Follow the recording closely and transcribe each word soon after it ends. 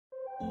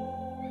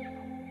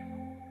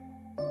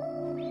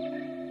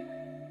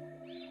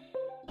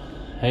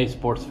Hey,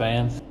 sports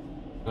fans.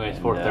 Anyway, it's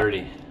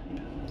 4:30,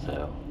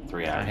 so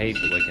 3 hours. I hate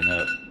waking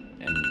up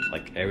and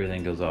like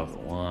everything goes off at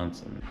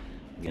once and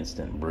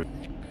instant brew.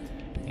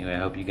 Anyway, I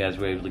hope you guys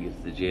were able to get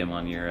to the gym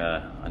on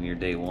your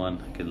day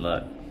one. Good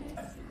luck.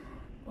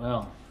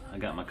 Well, I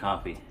got my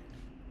coffee.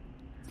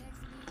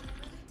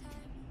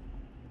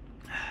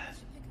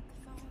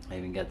 I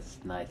even got this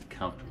nice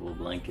comfortable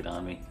blanket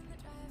on me.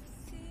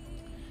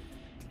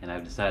 And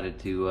I've decided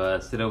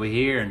to sit over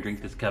here and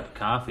drink this cup of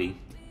coffee.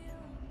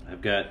 I've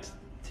got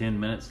 10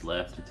 minutes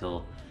left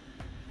until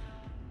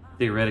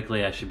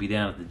theoretically I should be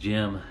down at the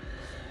gym.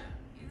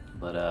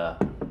 But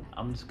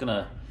I'm just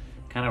gonna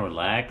kind of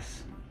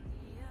relax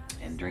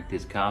and drink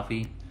this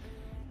coffee.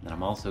 And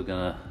I'm also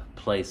gonna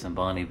play some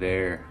Bon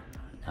Iver,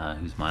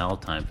 who's my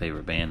all-time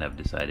favorite band, I've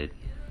decided.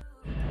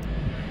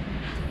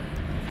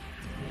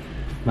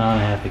 Mile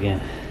and a half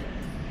again.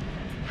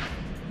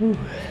 Whew.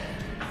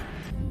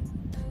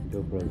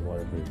 GoPro's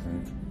waterproof,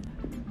 right?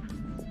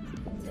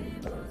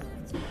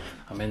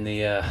 I'm in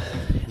the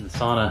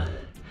sauna.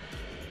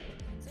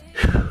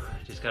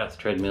 Just got off the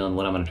treadmill, and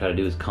what I'm gonna try to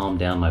do is calm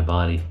down my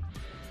body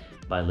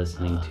by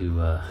listening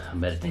to a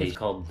meditation. It's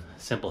called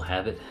Simple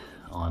Habit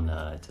on,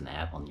 it's an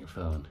app on your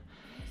phone.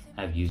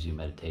 I've used you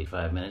meditate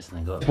 5 minutes and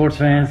then go up. Sports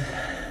fans,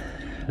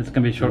 it's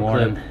gonna be a short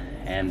clip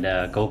and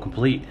goal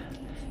complete.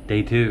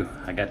 Day 2,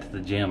 I got to the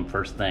gym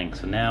first thing.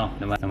 So now,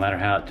 no matter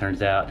how it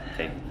turns out,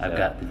 I've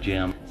got the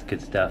gym. It's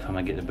good stuff. I'm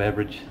gonna get a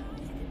beverage,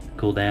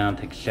 cool down,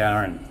 take a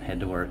shower, and head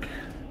to work.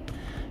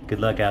 Good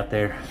luck out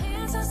there.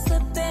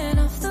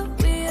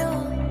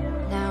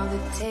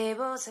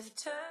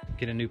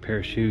 Get a new pair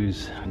of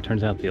shoes. It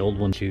turns out the old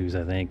one shoes,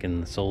 I think,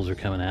 and the soles are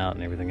coming out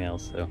and everything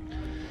else. So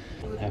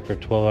after a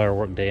 12-hour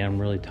work day, I'm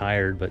really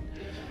tired, but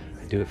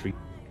I do it for you.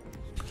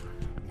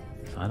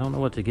 So I don't know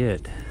what to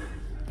get.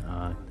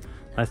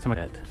 Last time I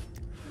got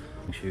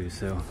shoes,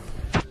 so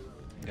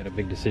I got a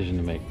big decision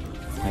to make.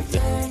 Like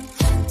that.